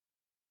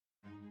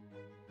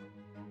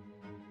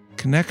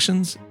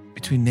Connections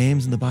between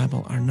names in the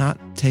Bible are not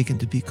taken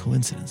to be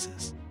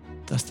coincidences.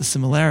 Thus, the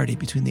similarity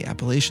between the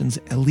appellations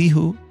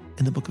Elihu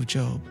in the book of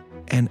Job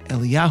and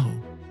Eliyahu,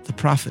 the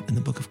prophet in the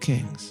book of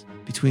Kings,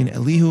 between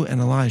Elihu and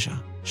Elijah,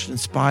 should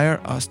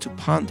inspire us to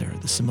ponder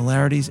the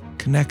similarities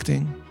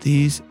connecting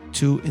these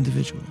two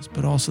individuals,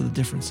 but also the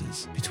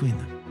differences between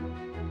them.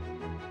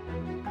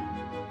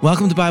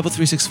 Welcome to Bible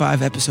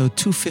 365, episode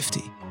 250,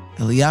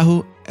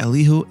 Eliyahu,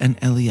 Elihu, and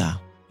Eliyah.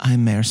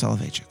 I'm Meir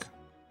Soloveichik.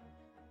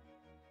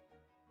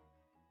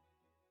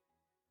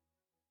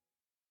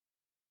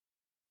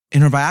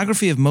 In her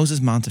biography of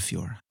Moses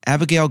Montefiore,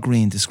 Abigail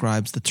Green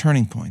describes the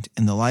turning point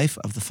in the life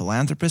of the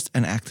philanthropist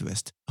and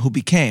activist who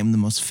became the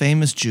most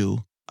famous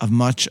Jew of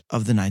much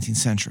of the 19th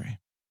century.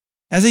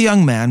 As a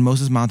young man,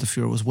 Moses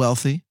Montefiore was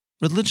wealthy,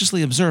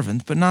 religiously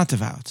observant, but not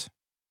devout.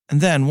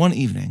 And then, one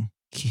evening,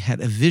 he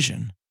had a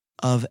vision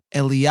of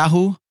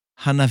Eliyahu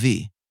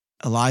Hanavi,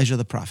 Elijah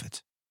the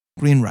prophet.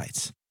 Green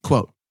writes,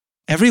 quote,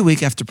 "Every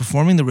week after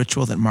performing the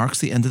ritual that marks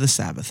the end of the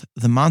Sabbath,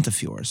 the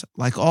Montefiores,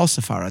 like all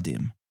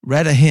Sephardim,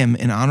 read a hymn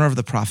in honor of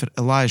the prophet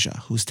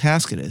Elijah, whose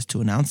task it is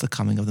to announce the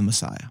coming of the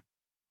Messiah.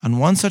 On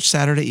one such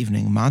Saturday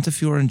evening,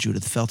 Montefiore and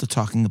Judith fell to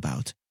talking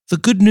about the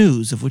good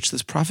news of which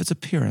this prophet's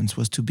appearance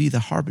was to be the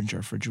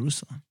harbinger for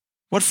Jerusalem.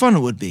 What fun it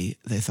would be,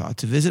 they thought,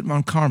 to visit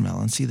Mount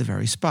Carmel and see the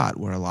very spot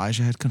where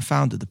Elijah had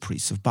confounded the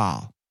priests of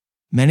Baal.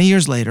 Many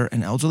years later,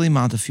 an elderly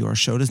Montefiore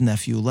showed his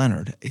nephew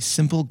Leonard a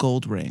simple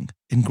gold ring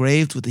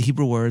engraved with the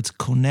Hebrew words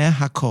Koneh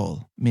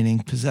HaKol,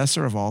 meaning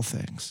possessor of all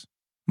things.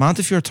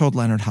 Montefiore told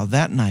Leonard how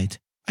that night,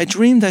 I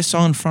dreamed I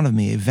saw in front of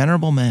me a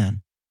venerable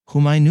man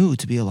whom I knew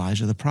to be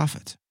Elijah the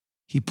prophet.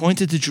 He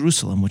pointed to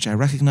Jerusalem, which I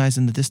recognized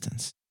in the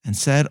distance, and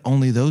said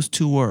only those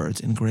two words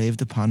engraved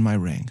upon my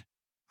ring.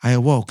 I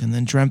awoke and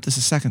then dreamt this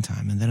a second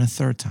time and then a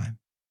third time,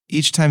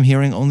 each time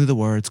hearing only the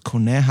words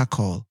Koneh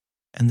HaKol,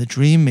 and the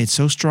dream made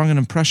so strong an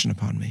impression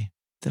upon me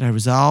that I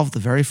resolved the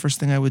very first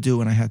thing I would do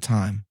when I had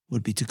time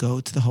would be to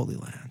go to the Holy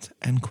Land."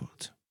 End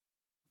quote.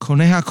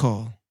 Koneh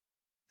HaKol.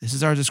 This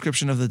is our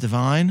description of the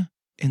divine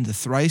in the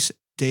thrice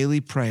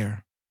daily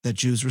prayer that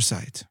Jews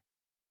recite.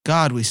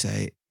 God, we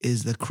say,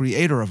 is the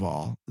creator of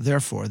all,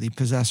 therefore the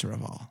possessor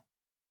of all.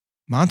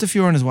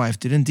 Montefiore and his wife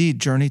did indeed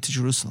journey to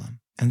Jerusalem,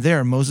 and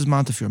there Moses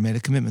Montefiore made a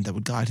commitment that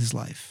would guide his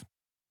life.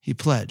 He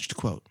pledged,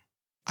 quote,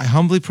 "I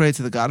humbly pray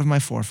to the God of my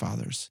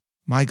forefathers,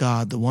 my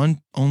God, the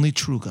one only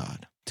true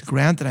God, to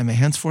grant that I may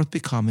henceforth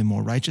become a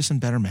more righteous and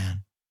better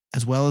man,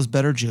 as well as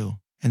better Jew,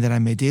 and that I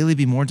may daily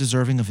be more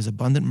deserving of his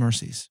abundant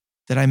mercies,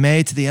 that I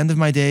may, to the end of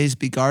my days,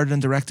 be guarded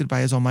and directed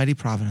by his almighty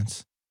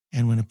providence,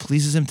 and when it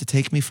pleases him to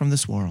take me from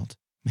this world,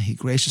 may he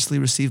graciously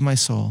receive my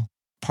soul,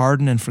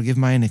 pardon and forgive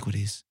my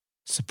iniquities,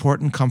 support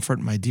and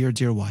comfort my dear,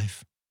 dear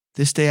wife.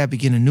 This day I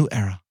begin a new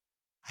era.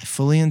 I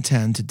fully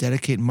intend to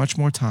dedicate much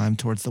more time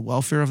towards the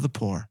welfare of the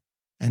poor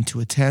and to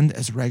attend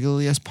as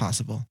regularly as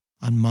possible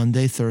on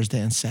Monday, Thursday,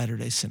 and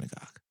Saturday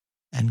synagogue."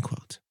 End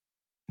quote.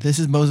 This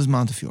is Moses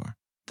Montefiore,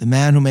 the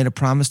man who made a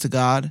promise to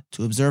God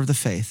to observe the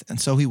faith, and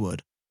so he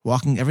would,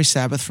 walking every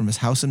Sabbath from his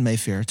house in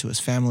Mayfair to his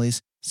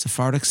family's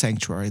Sephardic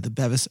sanctuary, the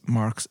Bevis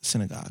Marks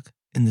Synagogue,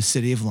 in the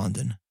city of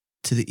London,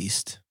 to the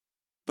east.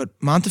 But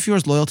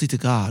Montefiore's loyalty to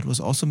God was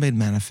also made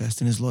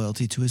manifest in his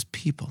loyalty to his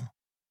people.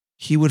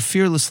 He would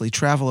fearlessly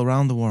travel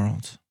around the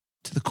world,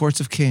 to the courts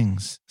of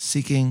kings,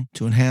 seeking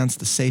to enhance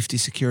the safety,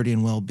 security,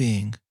 and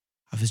well-being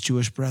of his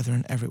Jewish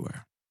brethren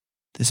everywhere.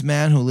 This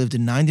man, who lived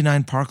in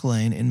 99 Park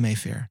Lane in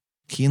Mayfair,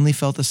 keenly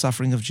felt the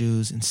suffering of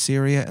Jews in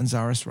Syria and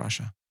Tsarist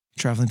Russia,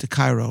 traveling to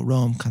Cairo,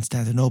 Rome,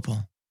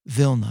 Constantinople,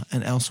 Vilna,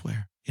 and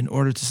elsewhere, in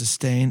order to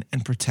sustain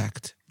and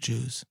protect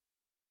Jews.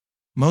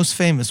 Most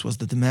famous was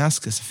the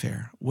Damascus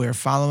affair, where,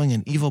 following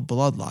an evil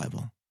blood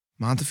libel,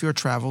 Montefiore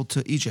traveled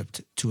to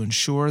Egypt to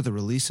ensure the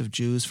release of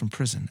Jews from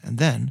prison, and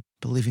then,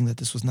 believing that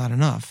this was not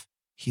enough,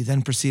 he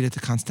then proceeded to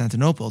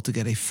Constantinople to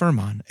get a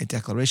firman, a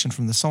declaration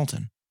from the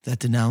Sultan, that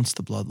denounced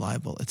the blood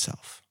libel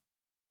itself.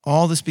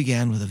 All this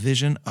began with a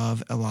vision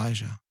of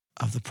Elijah,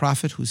 of the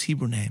prophet whose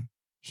Hebrew name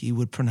he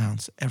would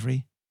pronounce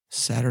every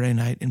Saturday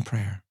night in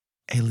prayer,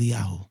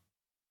 Eliyahu.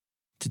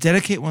 To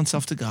dedicate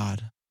oneself to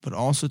God, but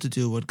also to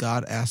do what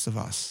God asks of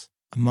us,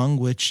 among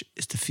which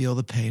is to feel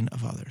the pain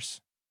of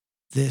others.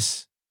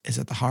 This is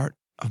at the heart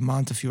of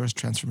Montefiore's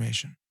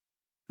transformation.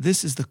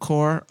 This is the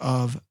core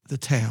of the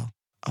tale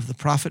of the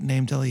prophet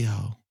named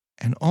Eliyahu,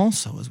 and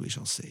also, as we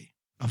shall see,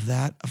 of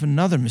that of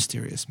another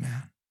mysterious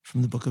man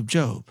from the book of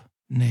Job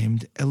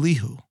named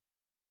Elihu.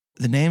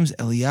 The names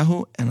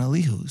Eliyahu and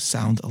Elihu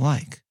sound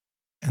alike,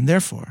 and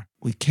therefore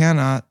we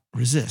cannot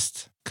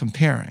resist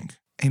comparing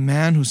a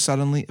man who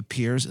suddenly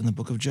appears in the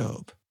book of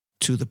Job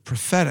to the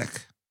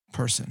prophetic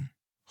person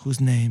whose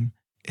name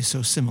is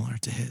so similar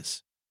to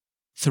his.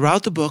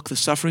 Throughout the book, the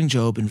suffering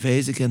Job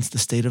inveighs against the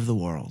state of the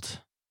world,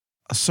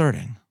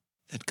 asserting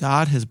that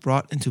God has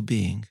brought into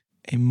being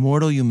a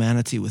mortal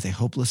humanity with a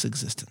hopeless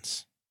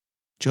existence.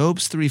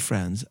 Job's three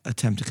friends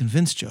attempt to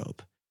convince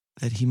Job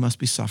that he must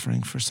be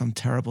suffering for some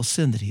terrible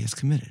sin that he has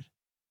committed.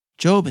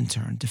 Job, in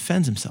turn,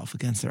 defends himself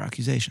against their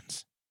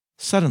accusations.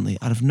 Suddenly,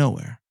 out of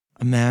nowhere,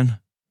 a man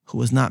who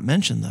was not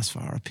mentioned thus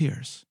far,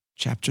 appears.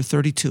 Chapter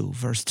 32,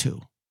 verse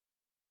 2.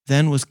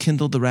 Then was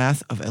kindled the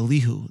wrath of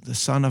Elihu, the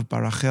son of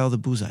Barachel the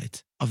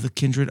Buzite, of the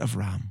kindred of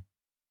Ram.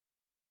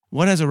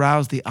 What has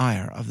aroused the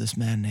ire of this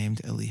man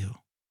named Elihu?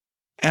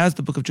 As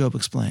the book of Job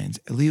explains,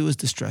 Elihu is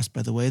distressed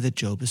by the way that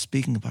Job is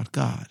speaking about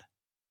God,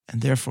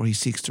 and therefore he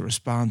seeks to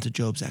respond to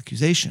Job's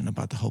accusation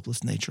about the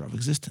hopeless nature of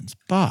existence.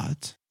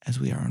 But, as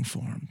we are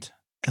informed,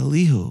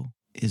 Elihu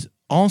is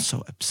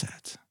also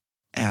upset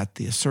at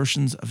the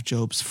assertions of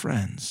Job's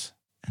friends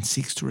and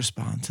seeks to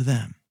respond to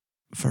them.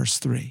 Verse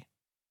 3.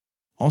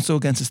 Also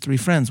against his three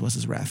friends was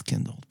his wrath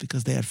kindled,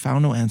 because they had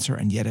found no answer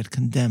and yet had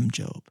condemned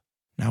Job.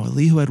 Now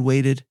Elihu had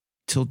waited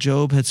till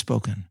Job had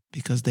spoken,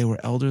 because they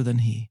were elder than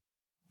he.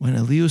 When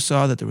Elihu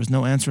saw that there was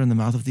no answer in the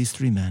mouth of these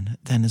three men,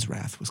 then his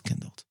wrath was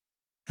kindled.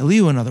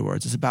 Elihu, in other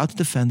words, is about to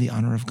defend the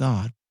honor of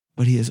God,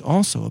 but he is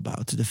also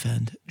about to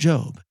defend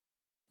Job.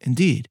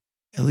 Indeed,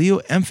 Elihu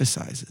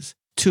emphasizes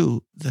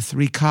to the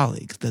three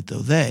colleagues that though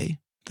they,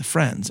 the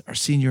friends, are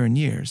senior in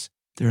years,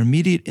 their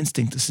immediate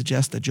instinct to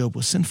suggest that Job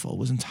was sinful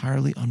was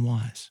entirely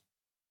unwise.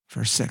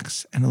 Verse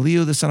 6, And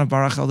Elihu the son of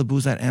Barachel the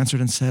Buzite answered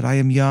and said, I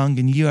am young,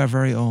 and ye are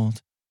very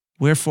old.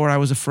 Wherefore I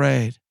was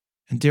afraid,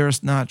 and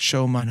durst not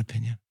show mine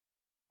opinion.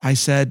 I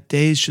said,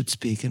 days should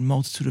speak, and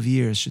multitude of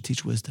years should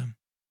teach wisdom.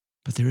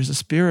 But there is a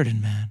spirit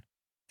in man,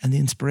 and the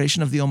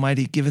inspiration of the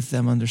Almighty giveth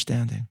them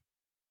understanding.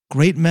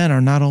 Great men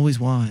are not always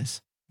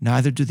wise,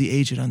 neither do the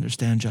aged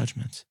understand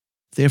judgments.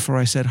 Therefore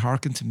I said,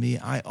 hearken to me,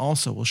 I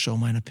also will show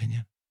mine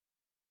opinion.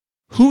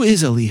 Who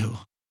is Elihu?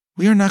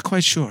 We are not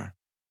quite sure.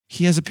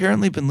 He has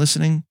apparently been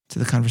listening to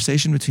the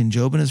conversation between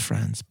Job and his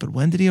friends, but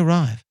when did he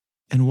arrive?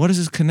 And what is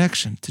his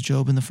connection to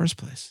Job in the first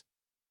place?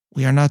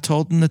 We are not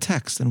told in the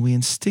text, and we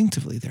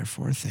instinctively,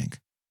 therefore, think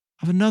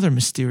of another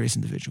mysterious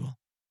individual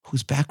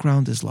whose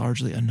background is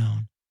largely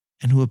unknown,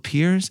 and who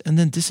appears and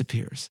then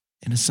disappears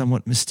in a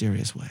somewhat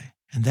mysterious way.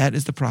 And that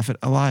is the prophet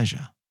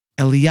Elijah,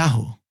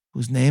 Eliyahu,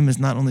 whose name is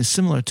not only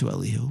similar to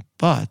Elihu,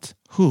 but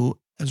who,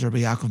 as Rabbi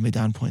Yaakov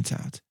Medan points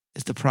out,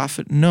 is the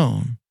prophet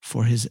known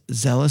for his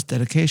zealous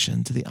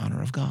dedication to the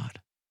honor of God.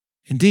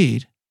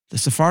 Indeed, the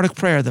Sephardic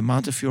prayer that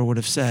Montefiore would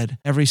have said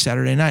every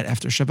Saturday night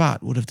after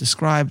Shabbat would have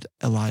described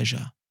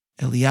Elijah,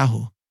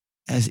 Eliyahu,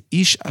 as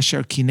Ish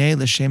Asher Kinei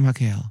L'Shem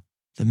Hakel,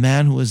 the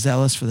man who is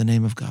zealous for the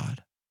name of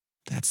God.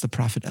 That's the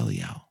prophet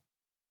Eliyahu.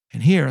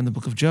 And here in the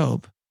book of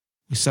Job,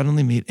 we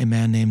suddenly meet a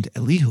man named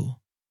Elihu,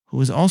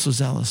 who is also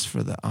zealous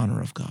for the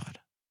honor of God.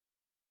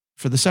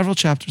 For the several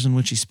chapters in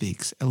which he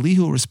speaks,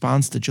 Elihu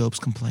responds to Job's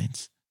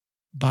complaints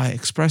by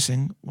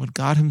expressing what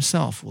God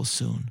himself will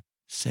soon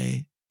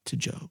say to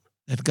Job.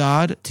 That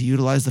God, to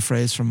utilize the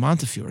phrase from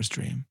Montefiore's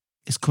dream,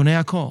 is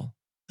Konei Hakol,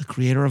 the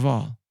creator of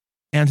all,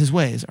 and his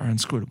ways are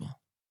inscrutable.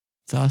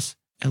 Thus,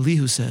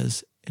 Elihu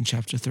says in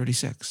chapter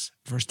 36,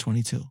 verse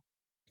 22,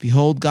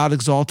 Behold, God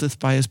exalteth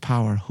by his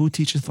power. Who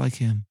teacheth like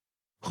him?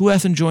 Who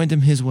hath enjoined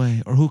him his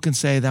way, or who can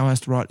say, Thou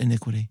hast wrought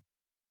iniquity?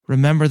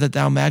 Remember that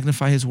thou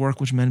magnify his work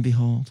which men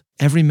behold.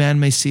 Every man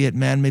may see it,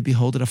 man may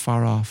behold it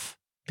afar off.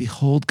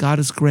 Behold, God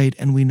is great,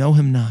 and we know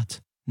him not,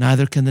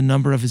 neither can the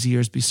number of his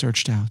years be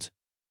searched out.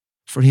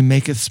 For he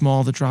maketh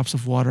small the drops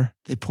of water,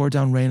 they pour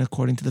down rain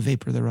according to the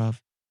vapor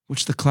thereof,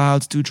 which the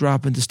clouds do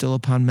drop and distill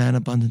upon man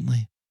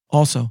abundantly.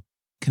 Also,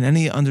 can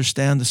any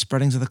understand the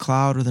spreadings of the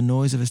cloud or the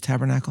noise of his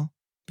tabernacle?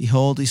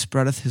 Behold, he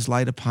spreadeth his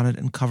light upon it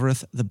and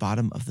covereth the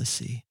bottom of the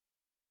sea.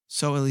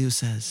 So Elihu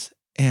says,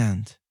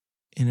 and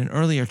in an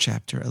earlier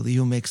chapter,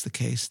 Elihu makes the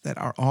case that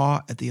our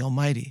awe at the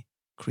Almighty,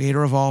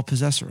 creator of all,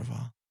 possessor of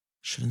all,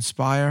 should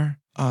inspire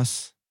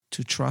us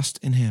to trust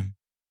in him.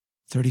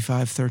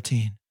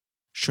 35:13.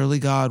 Surely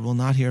God will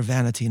not hear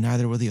vanity,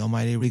 neither will the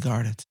Almighty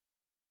regard it.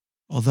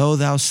 Although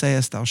thou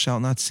sayest thou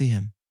shalt not see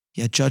him,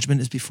 yet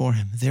judgment is before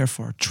him.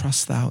 Therefore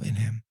trust thou in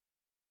him.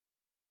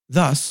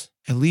 Thus,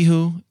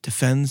 Elihu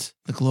defends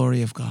the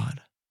glory of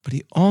God, but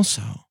he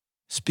also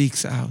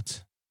speaks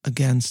out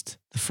against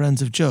the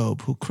friends of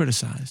Job who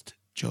criticized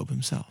Job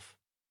himself.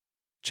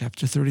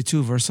 Chapter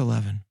 32, verse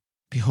 11.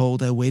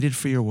 Behold, I waited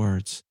for your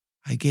words.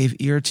 I gave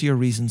ear to your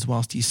reasons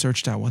whilst ye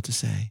searched out what to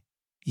say.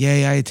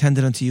 Yea, I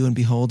attended unto you, and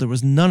behold, there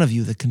was none of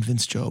you that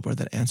convinced Job or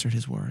that answered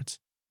his words.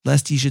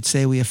 Lest ye should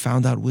say, We have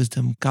found out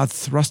wisdom, God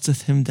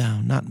thrusteth him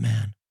down, not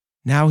man.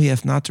 Now he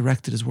hath not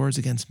directed his words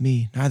against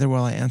me, neither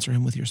will I answer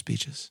him with your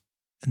speeches.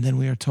 And then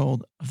we are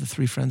told of the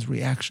three friends'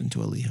 reaction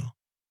to Elihu.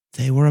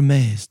 They were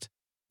amazed.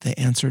 They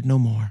answered no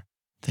more.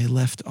 They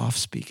left off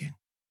speaking.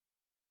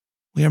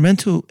 We are meant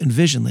to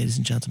envision, ladies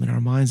and gentlemen, in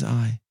our mind's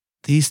eye,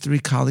 these three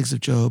colleagues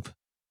of Job,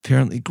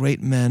 apparently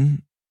great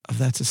men of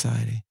that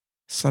society,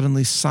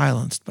 suddenly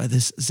silenced by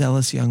this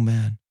zealous young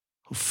man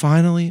who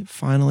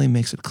finally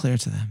makes it clear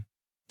to them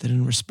that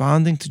in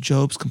responding to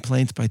Job's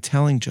complaints by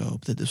telling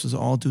Job that this was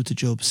all due to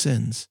Job's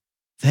sins,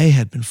 they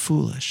had been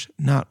foolish,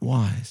 not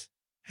wise,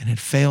 and had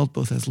failed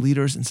both as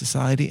leaders in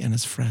society and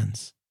as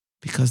friends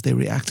because they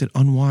reacted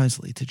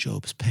unwisely to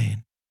Job's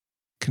pain.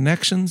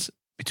 Connections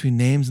between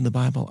names in the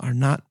Bible are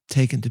not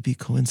taken to be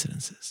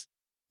coincidences.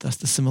 Thus,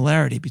 the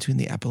similarity between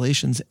the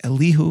appellations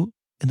Elihu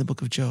in the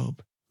book of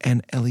Job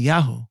and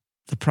Eliyahu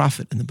the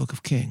prophet in the book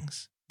of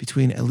Kings,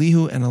 between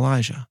Elihu and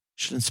Elijah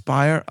should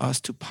inspire us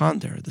to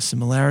ponder the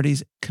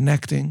similarities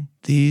connecting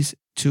these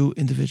two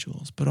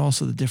individuals, but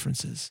also the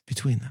differences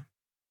between them.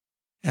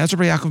 As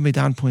Rabbi Yaakov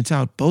Meidan points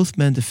out, both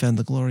men defend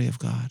the glory of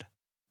God,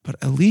 but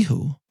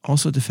Elihu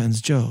also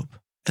defends Job,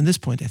 and this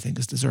point, I think,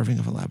 is deserving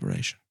of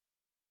elaboration.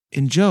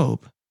 In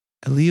Job,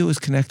 Elihu is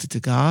connected to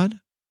God,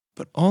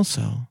 but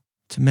also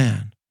to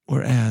man,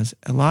 whereas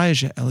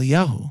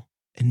Eliyahu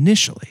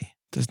initially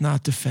does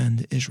not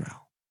defend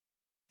Israel.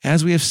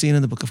 As we have seen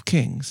in the book of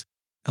Kings,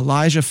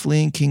 Elijah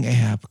fleeing King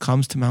Ahab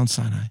comes to Mount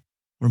Sinai,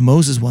 where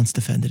Moses once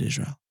defended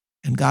Israel,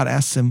 and God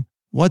asks him,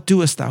 "What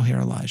doest thou here,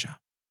 Elijah?"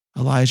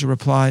 Elijah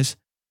replies,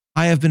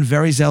 "I have been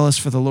very zealous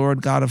for the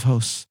Lord God of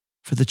hosts,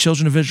 for the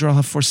children of Israel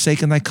have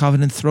forsaken thy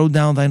covenant, thrown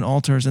down thine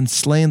altars, and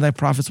slain thy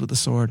prophets with the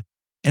sword.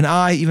 And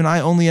I, even I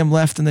only am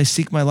left, and they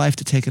seek my life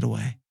to take it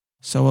away."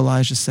 So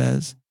Elijah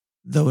says,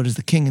 though it is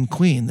the king and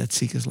queen that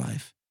seek his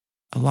life,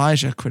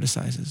 Elijah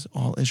criticizes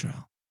all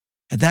Israel.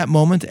 At that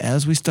moment,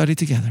 as we study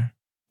together,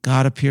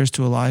 God appears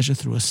to Elijah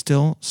through a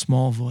still,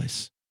 small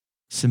voice,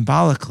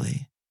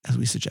 symbolically, as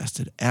we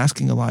suggested,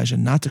 asking Elijah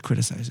not to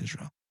criticize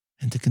Israel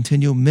and to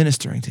continue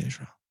ministering to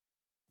Israel.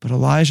 But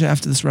Elijah,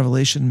 after this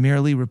revelation,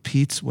 merely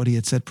repeats what he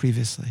had said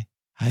previously.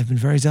 "I have been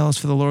very zealous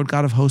for the Lord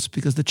God of hosts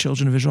because the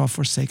children of Israel have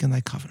forsaken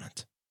thy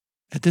covenant."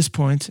 At this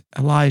point,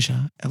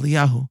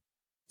 Eliyahu,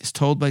 is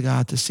told by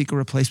God to seek a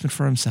replacement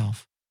for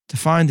himself, to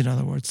find, in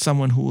other words,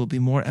 someone who will be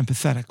more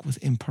empathetic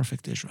with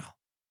imperfect Israel.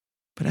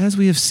 But as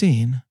we have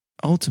seen,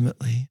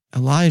 ultimately,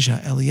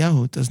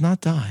 Eliyahu, does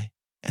not die,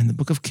 and the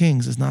book of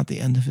Kings is not the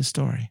end of his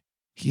story.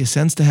 He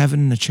ascends to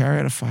heaven in a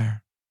chariot of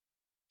fire.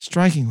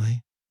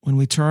 Strikingly, when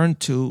we turn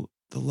to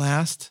the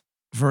last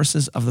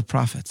verses of the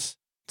prophets,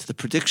 to the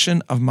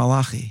prediction of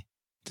Malachi,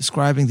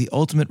 describing the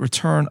ultimate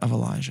return of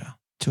Elijah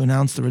to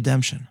announce the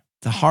redemption,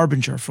 the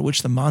harbinger for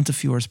which the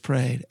Montefiores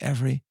prayed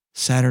every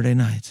Saturday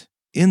night.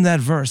 In that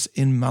verse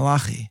in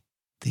Malachi,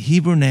 the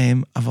Hebrew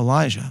name of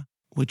Elijah,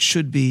 which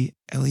should be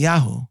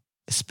Eliyahu,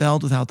 is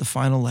spelled without the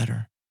final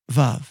letter,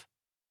 Vav,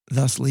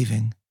 thus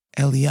leaving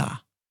Eliyah.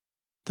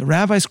 The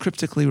rabbis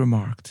cryptically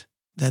remarked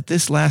that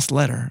this last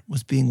letter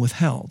was being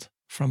withheld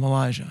from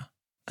Elijah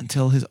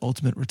until his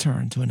ultimate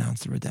return to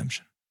announce the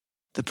redemption.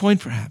 The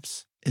point,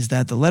 perhaps, is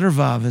that the letter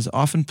Vav is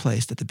often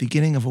placed at the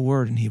beginning of a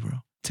word in Hebrew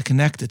to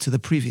connect it to the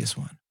previous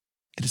one.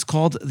 It is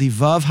called the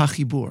Vav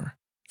HaChibur,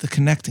 the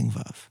connecting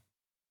Vav.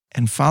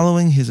 And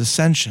following his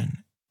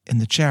ascension in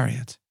the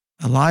chariot,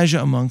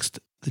 Elijah amongst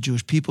the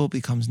Jewish people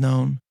becomes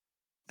known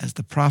as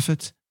the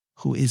prophet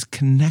who is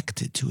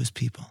connected to his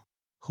people,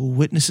 who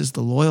witnesses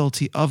the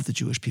loyalty of the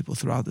Jewish people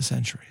throughout the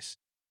centuries.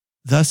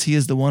 Thus, he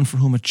is the one for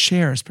whom a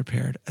chair is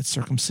prepared at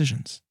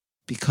circumcisions,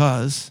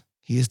 because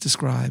he is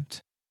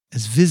described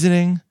as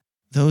visiting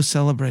those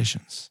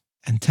celebrations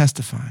and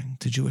testifying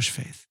to Jewish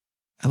faith.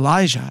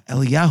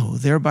 Eliyahu,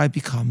 thereby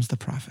becomes the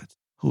prophet,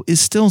 who is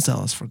still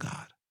zealous for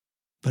God,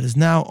 but is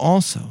now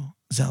also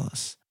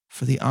zealous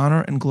for the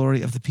honor and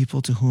glory of the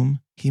people to whom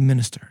he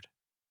ministered.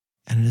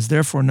 And it is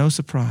therefore no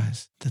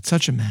surprise that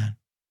such a man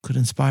could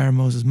inspire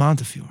Moses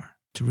Montefiore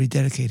to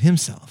rededicate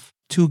himself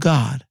to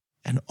God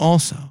and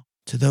also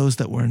to those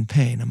that were in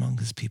pain among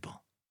his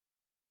people.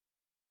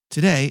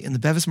 Today, in the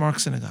Bevis Mark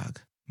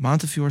Synagogue,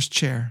 Montefiore's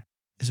chair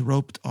is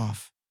roped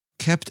off,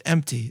 kept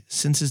empty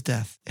since his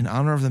death in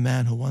honor of the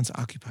man who once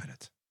occupied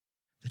it.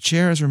 The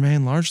chair has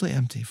remained largely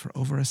empty for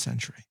over a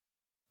century,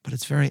 but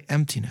its very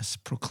emptiness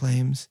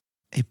proclaims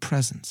a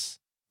presence,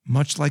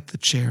 much like the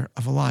chair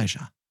of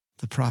Elijah,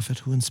 the prophet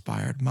who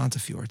inspired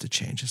Montefiore to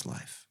change his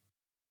life.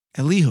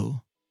 Elihu,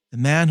 the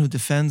man who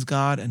defends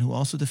God and who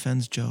also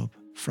defends Job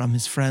from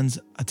his friends'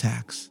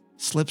 attacks,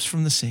 slips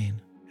from the scene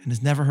and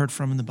is never heard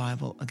from in the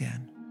Bible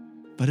again.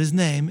 But his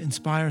name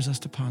inspires us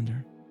to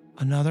ponder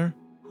another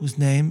whose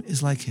name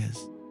is like his,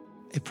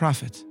 a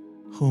prophet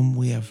whom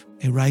we have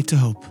a right to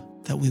hope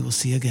that we will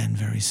see again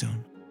very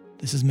soon.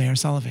 This is Meir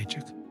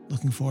Soloveichik,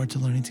 looking forward to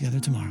learning together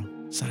tomorrow,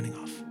 signing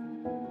off.